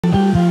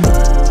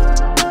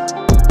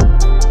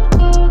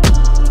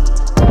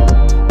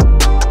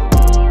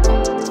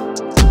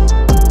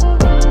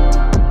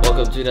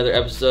to another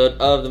episode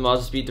of the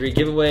Mazda Speed 3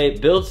 giveaway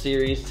build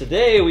series.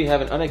 Today we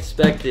have an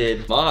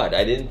unexpected mod.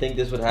 I didn't think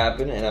this would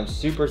happen, and I'm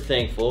super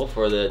thankful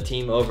for the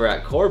team over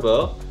at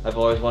Corbeau. I've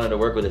always wanted to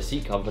work with a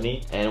seat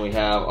company, and we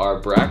have our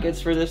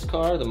brackets for this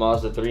car, the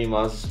Mazda 3,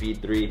 Mazda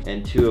Speed 3,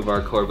 and 2 of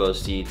our Corbeau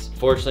seats.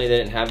 Fortunately, they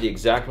didn't have the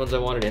exact ones I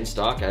wanted in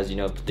stock. As you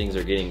know, things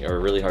are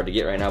really hard to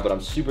get right now, but I'm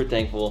super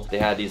thankful they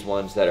had these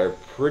ones that are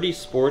pretty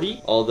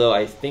sporty, although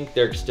I think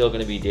they're still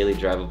gonna be daily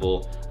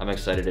drivable. I'm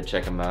excited to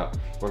check them out.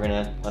 We're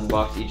gonna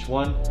unbox each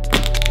one.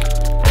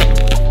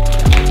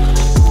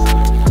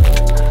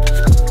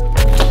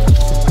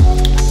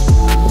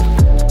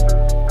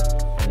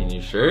 Any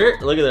new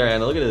shirt? Look at their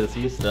hand, look at this,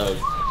 he's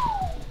stoked.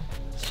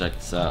 Let's check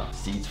this out.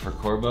 Seats for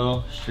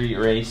Corbeau, street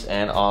race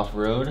and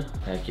off-road.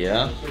 Heck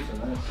yeah.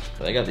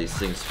 They got these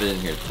things fit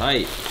in here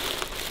tight.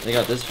 They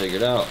got this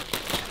figured out.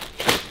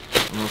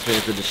 Almost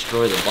ready to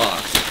destroy the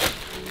box.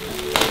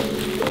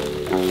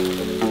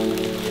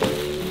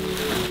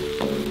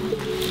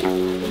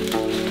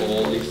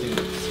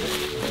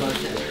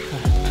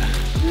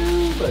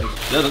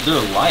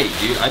 They're light,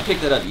 dude. I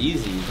picked that up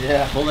easy.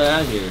 Yeah. Pull that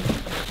out of here.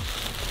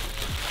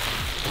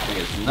 Like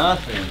it's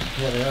nothing.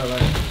 Yeah, they are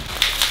light.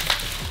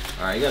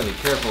 Alright, you gotta be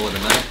careful with the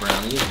knife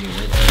around these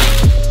units.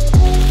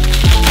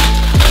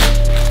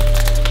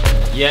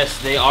 Yes,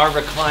 they are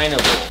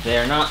reclinable. They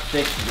are not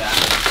fixed that.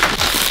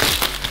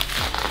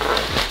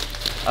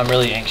 I'm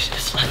really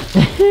anxious.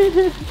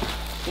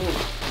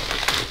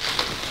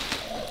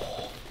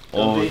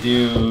 Oh,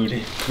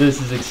 dude.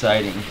 This is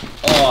exciting.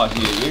 Oh,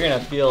 dude, you're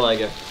gonna feel like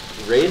a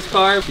race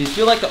car. These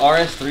feel like the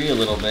RS3 a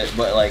little bit,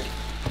 but like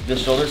the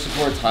shoulder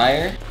support's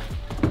higher.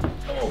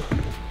 Oh.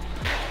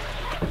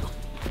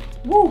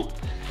 Woo!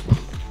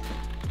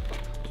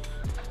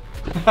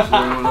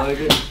 Like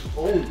it?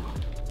 Oh.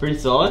 Pretty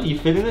solid. You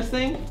fit in this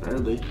thing?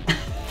 Apparently.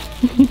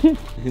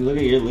 Look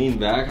at your lean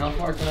back. How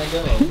far can I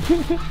go?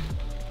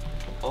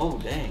 Oh,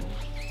 dang.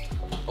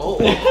 Oh.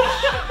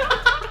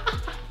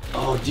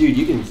 Oh, dude,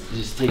 you can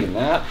just take a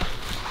nap.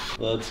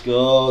 Let's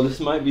go.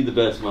 This might be the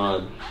best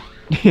mod.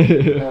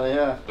 Hell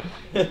yeah.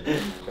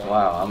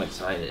 Wow, I'm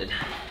excited.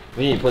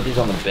 We need to put these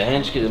on the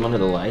bench, get them under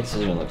the lights.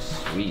 They're gonna look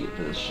sweet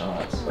for the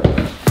shots.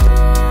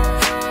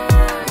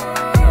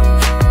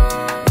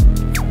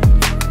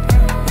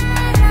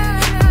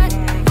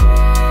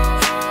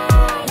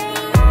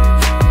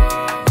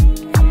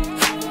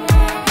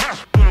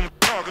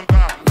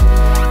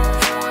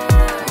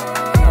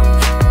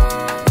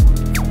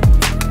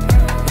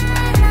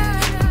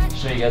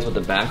 Show you guys what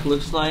the back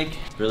looks like.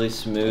 Really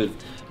smooth.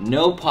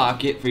 No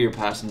pocket for your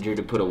passenger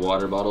to put a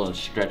water bottle and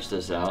stretch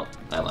this out.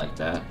 I like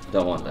that.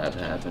 Don't want that to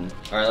happen.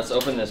 All right, let's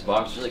open this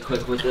box really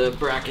quick with the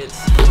brackets.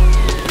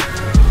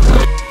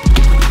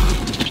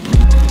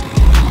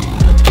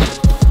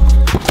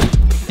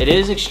 It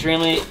is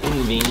extremely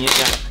convenient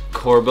that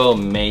Corbeau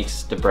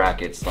makes the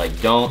brackets. Like,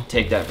 don't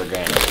take that for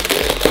granted.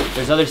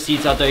 There's other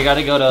seats out there. You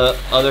gotta go to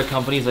other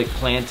companies like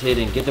Planted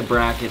and get the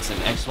brackets and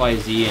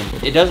XYZ,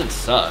 and it doesn't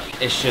suck.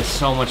 It's just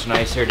so much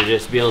nicer to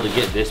just be able to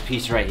get this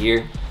piece right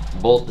here,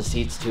 bolt the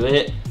seats to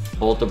it,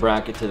 bolt the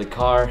bracket to the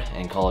car,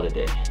 and call it a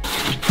day.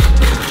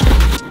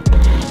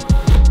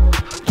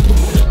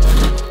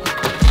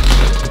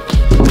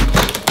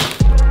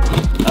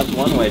 That's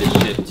one way to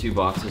ship 2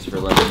 boxes for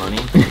less money.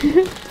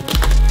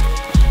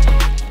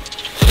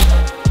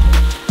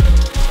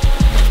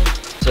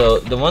 So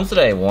the ones that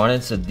I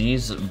wanted, so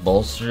these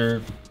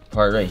bolster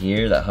part right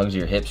here that hugs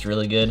your hips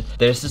really good.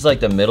 This is like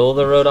the middle of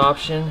the road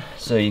option,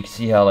 so you can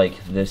see how like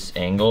this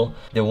angle.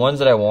 The ones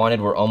that I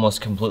wanted were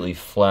almost completely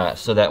flat,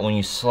 so that when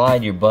you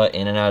slide your butt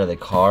in and out of the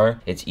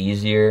car, it's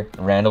easier.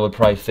 Randall would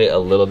probably fit a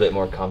little bit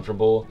more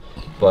comfortable,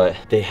 but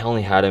they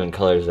only had them in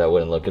colors that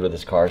wouldn't look good with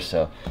this car,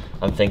 so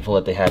I'm thankful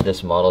that they had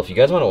this model. If you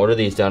guys want to order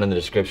these, down in the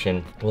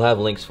description, we'll have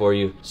links for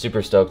you.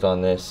 Super stoked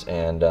on this,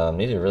 and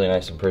these are really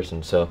nice in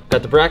person. So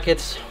got the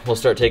brackets. We'll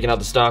start taking out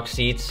the stock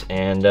seats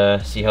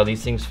and see how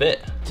these things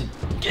fit. To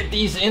get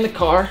these in the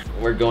car,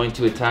 we're going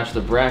to attach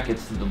the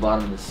brackets to the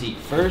bottom of the seat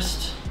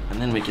first,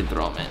 and then we can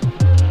throw them in.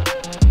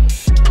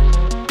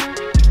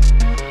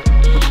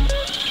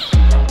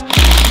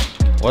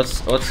 What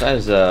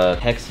size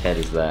hex head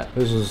is that?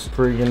 This is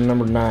freaking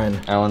number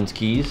 9. Allen's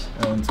keys?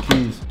 Allen's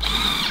keys.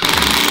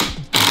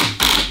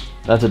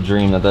 That's a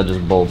dream that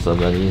just bolts up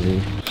that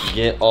easy.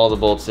 Get all the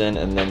bolts in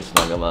and then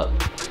snug them up.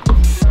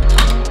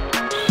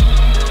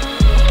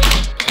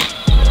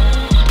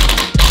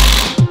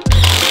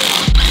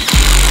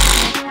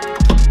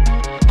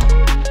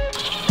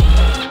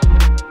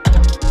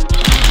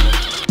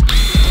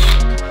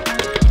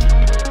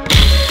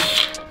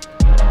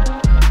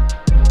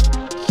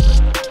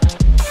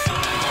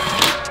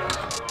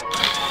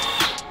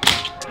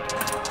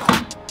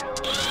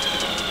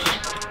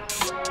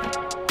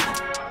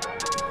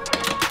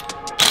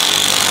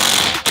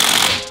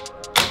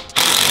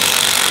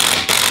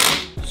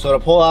 So to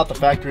pull out the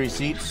factory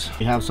seats,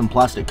 you have some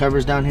plastic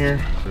covers down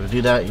here. So to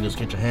do that, you just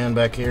get your hand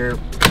back here,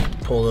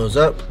 pull those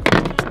up.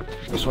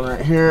 This one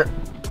right here,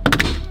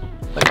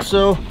 like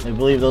so. I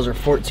believe those are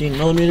 14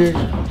 millimeter.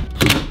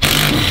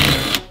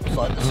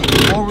 Slide the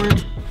seat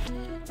forward.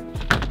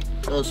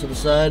 those to the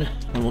side,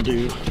 and we'll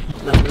do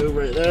that move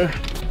right there.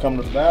 Come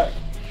to the back.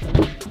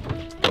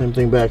 Same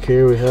thing back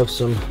here, we have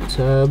some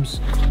tabs.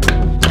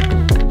 There we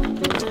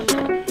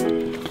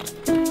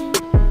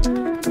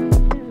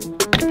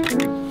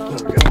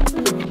go.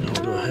 Now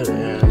we'll go ahead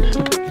and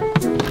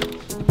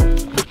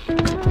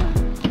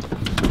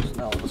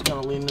now let's kind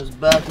of lean this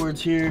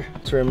backwards here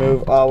to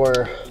remove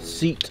our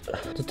seat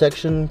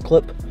detection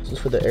clip. This is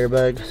for the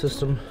airbag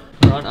system.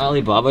 We're on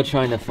Alibaba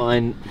trying to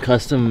find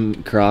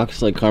custom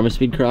Crocs, like Karma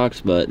Speed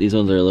Crocs, but these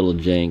ones are a little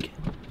jank.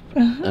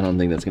 I don't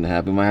think that's gonna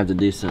happen. Might have to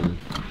do some,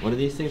 what are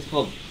these things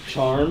called?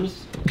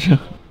 Charms? There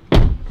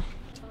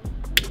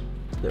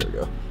we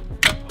go.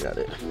 Got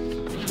it.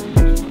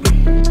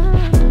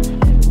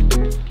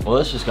 Well,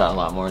 this just got a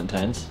lot more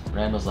intense.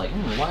 Randall's like,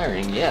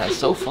 wiring, yeah, it's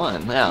so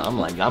fun. Yeah, I'm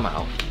like, I'm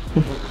out.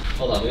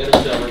 Hold on, we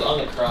gotta show, we're on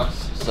the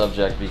Crocs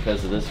subject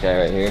because of this guy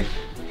right here.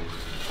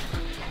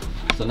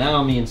 So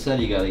now me and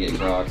Seti gotta get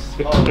Crocs.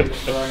 Oh, you're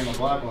trying the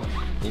black one.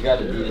 You got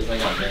Adidas,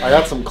 I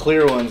got some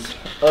clear ones.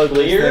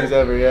 Ugliest things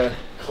ever, yeah.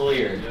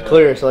 Clear. Yeah.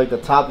 Clear, so like the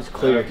top is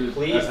clear.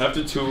 Please.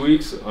 After 2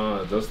 weeks,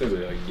 those things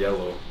are like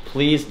yellow.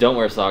 Please don't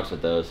wear socks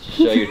with those. Just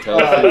show your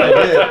toes. I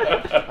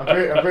did. I'm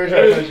pretty sure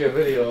I sent you a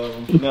video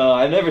of them. No,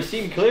 I've never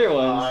seen clear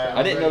ones.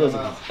 I didn't know those.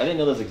 I didn't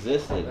know those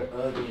existed. They're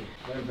ugly.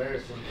 They're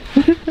embarrassing.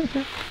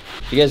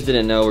 If you guys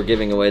didn't know, we're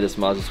giving away this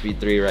Mazda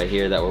Speed 3 right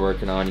here that we're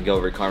working on. You go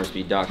over to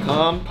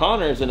karmaspeed.com.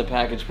 Connor's in the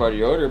package part of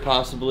your order,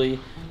 possibly.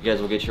 You guys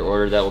will get your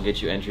order. That will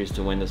get you entries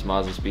to win this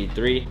Mazda Speed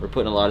 3. We're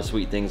putting a lot of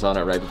sweet things on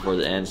it right before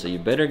the end, so you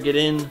better get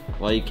in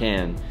while you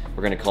can.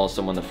 We're gonna call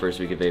someone the first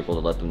week of April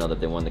to let them know that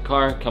they won the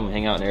car. Come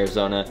hang out in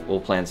Arizona. We'll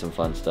plan some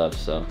fun stuff.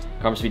 So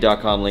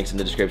karmaspeed.com, links in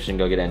the description.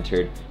 Go get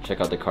entered.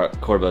 Check out the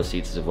Corbeau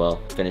seats as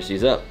well. Finish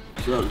these up.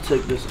 So to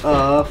take this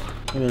off,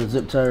 I'm gonna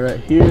zip tie right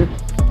here.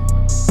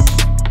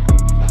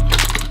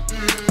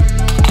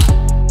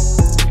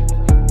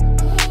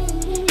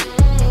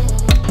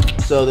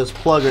 So this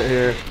plug right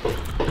here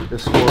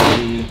is for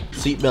the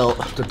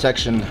seatbelt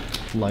detection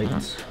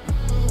lights.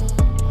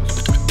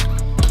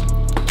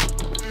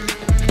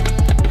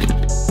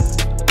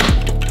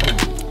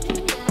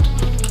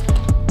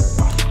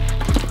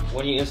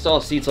 When you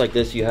install seats like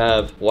this, you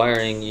have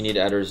wiring you need to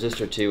add a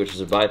resistor to, which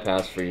is a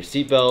bypass for your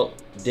seatbelt,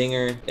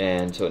 dinger,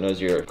 and so it knows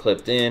you're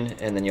clipped in.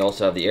 And then you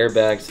also have the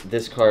airbags.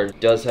 This car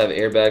does have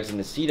airbags in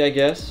the seat, I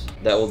guess,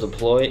 that will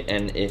deploy.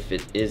 And if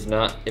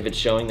it's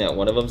showing that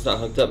one of them's not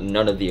hooked up,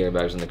 none of the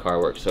airbags in the car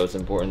work. So it's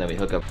important that we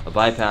hook up a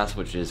bypass,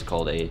 which is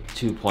called a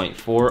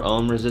 2.4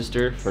 ohm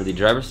resistor for the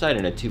driver's side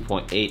and a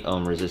 2.8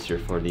 ohm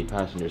resistor for the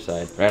passenger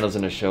side. Randall's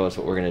gonna show us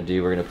what we're gonna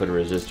do. We're gonna put a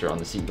resistor on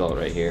the seatbelt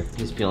right here.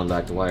 He's peeling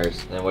back the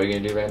wires. And what are you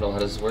gonna do, Randall? How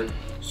does this work?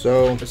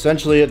 So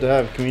essentially you have to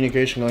have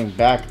communication going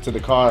back to the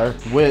car,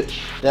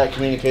 which that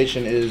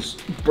communication is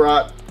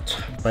brought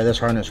by this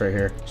harness right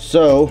here.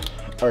 So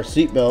our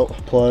seatbelt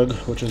plug,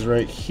 which is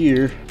right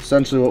here,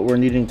 essentially what we're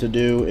needing to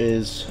do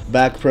is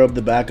back probe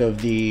the back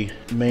of the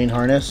main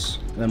harness,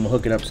 and then we'll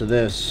hook it up to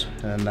this,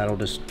 and that'll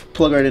just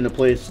plug right into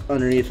place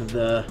underneath of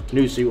the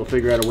new seat. We'll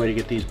figure out a way to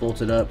get these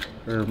bolted up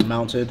or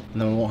mounted,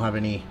 and then we won't have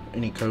any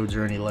codes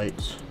or any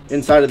lights.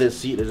 Inside of this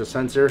seat there's a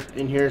sensor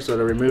in here, so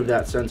to remove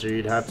that sensor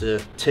you'd have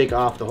to take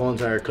off the whole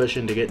entire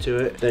cushion to get to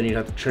it. Then you'd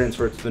have to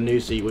transfer it to the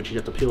new seat, which you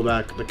have to peel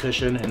back the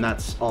cushion, and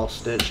that's all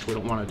stitched. We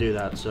don't want to do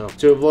that. So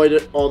to avoid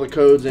it, all the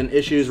codes and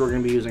issues, we're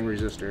going to be using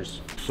resistors.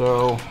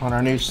 So on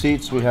our new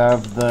seats we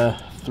have the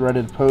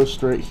threaded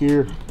post right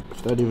here,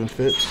 if that even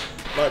fits.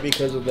 Might be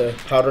because of the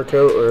powder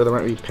coat, or there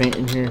might be paint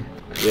in here.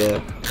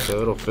 Yeah,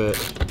 so it'll fit.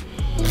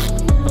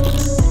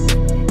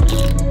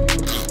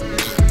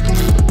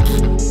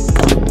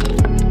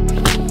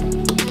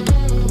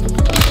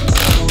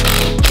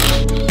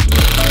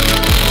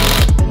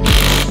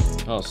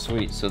 Oh,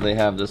 sweet. So they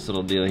have this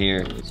little deal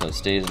here, so it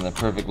stays in the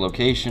perfect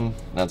location.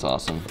 That's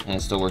awesome. And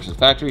it still works with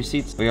factory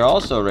seats. We are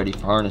also ready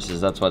for harnesses.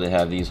 That's why they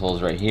have these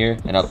holes right here.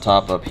 And up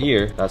top up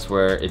here, that's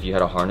where if you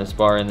had a harness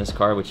bar in this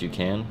car, which you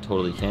can,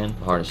 totally can,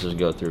 the harnesses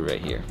go through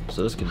right here.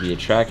 So this could be a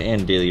track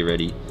and daily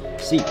ready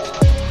seat.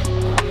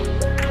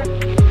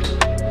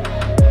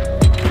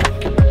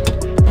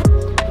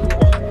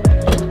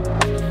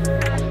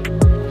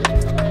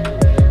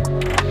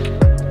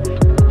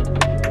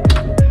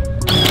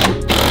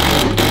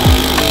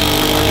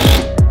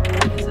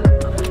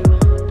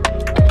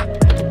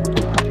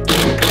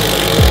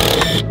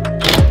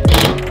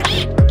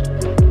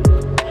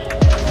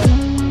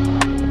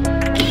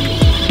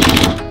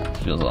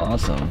 Feels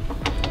awesome.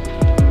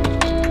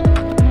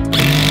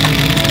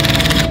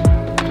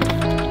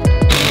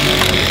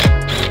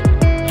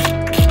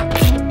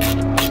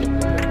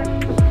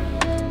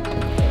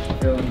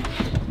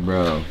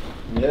 Bro,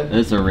 yeah.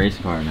 This is a race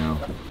car now.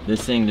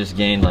 This thing just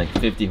gained like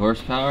 50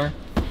 horsepower.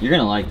 You're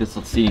gonna like this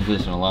seating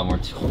position a lot more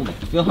too. Hold it.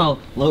 Feel how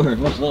lower,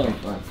 much lower.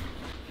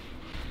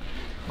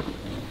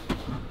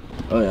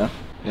 Oh yeah.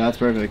 Yeah, that's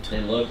perfect.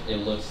 It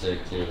looks sick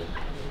too.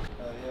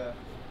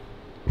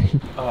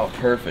 Oh,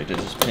 perfect. It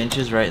just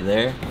pinches right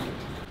there.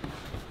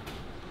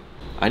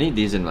 I need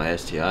these in my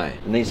STI.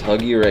 And these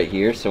hug you right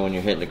here, so when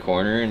you're hitting the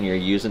corner and you're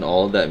using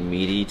all of that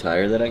meaty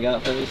tire that I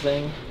got for this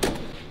thing,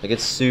 like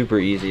it's super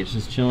easy. It's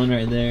just chilling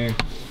right there.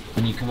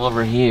 And you come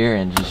over here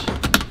and just...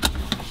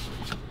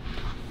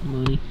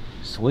 Money.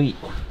 Sweet.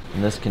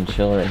 And this can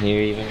chill right here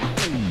even.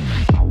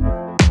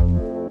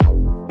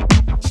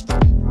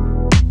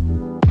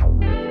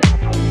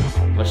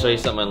 I'm gonna show you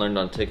something I learned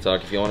on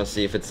TikTok. If you want to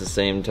see if it's the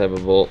same type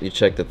of bolt, you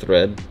check the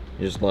thread.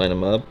 You just line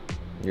them up.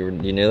 You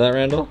knew that,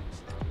 Randall?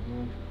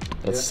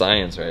 That's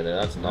science right there.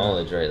 That's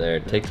knowledge right there.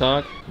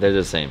 TikTok, they're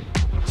the same.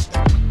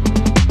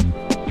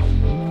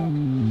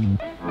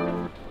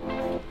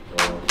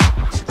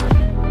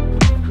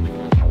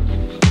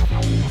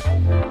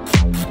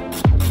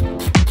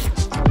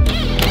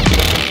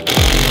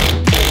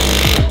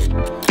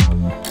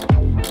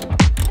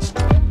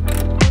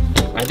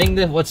 I think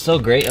that what's so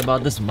great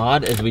about this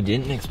mod is we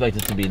didn't expect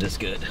it to be this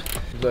good.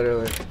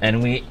 Literally.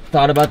 And we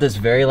thought about this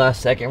very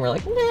last second. We're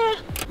like, nah,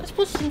 let's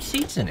put some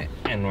seats in it.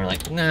 And we're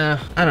like, nah,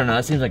 I don't know.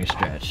 It seems like a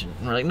stretch.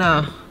 And we're like,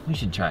 nah, we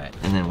should try it.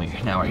 And then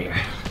now we're here.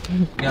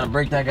 We gotta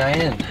break that guy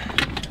in.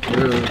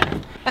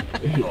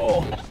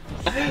 Oh.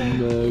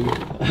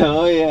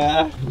 Oh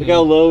yeah. Look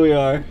how low we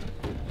are.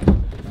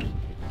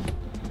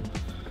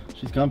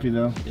 She's comfy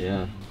though.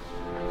 Yeah.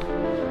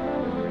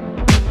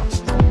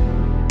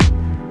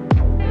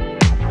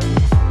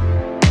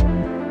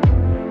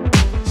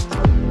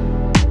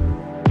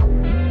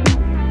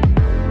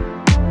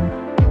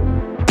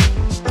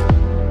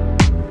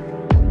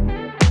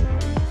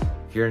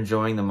 If you're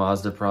enjoying the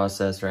Mazda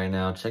process right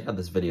now, check out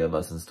this video of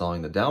us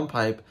installing the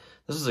downpipe.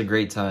 This was a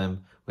great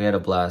time. We had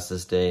a blast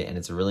this day, and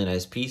it's a really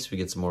nice piece. We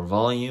get some more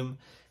volume,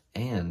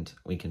 and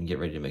we can get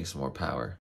ready to make some more power.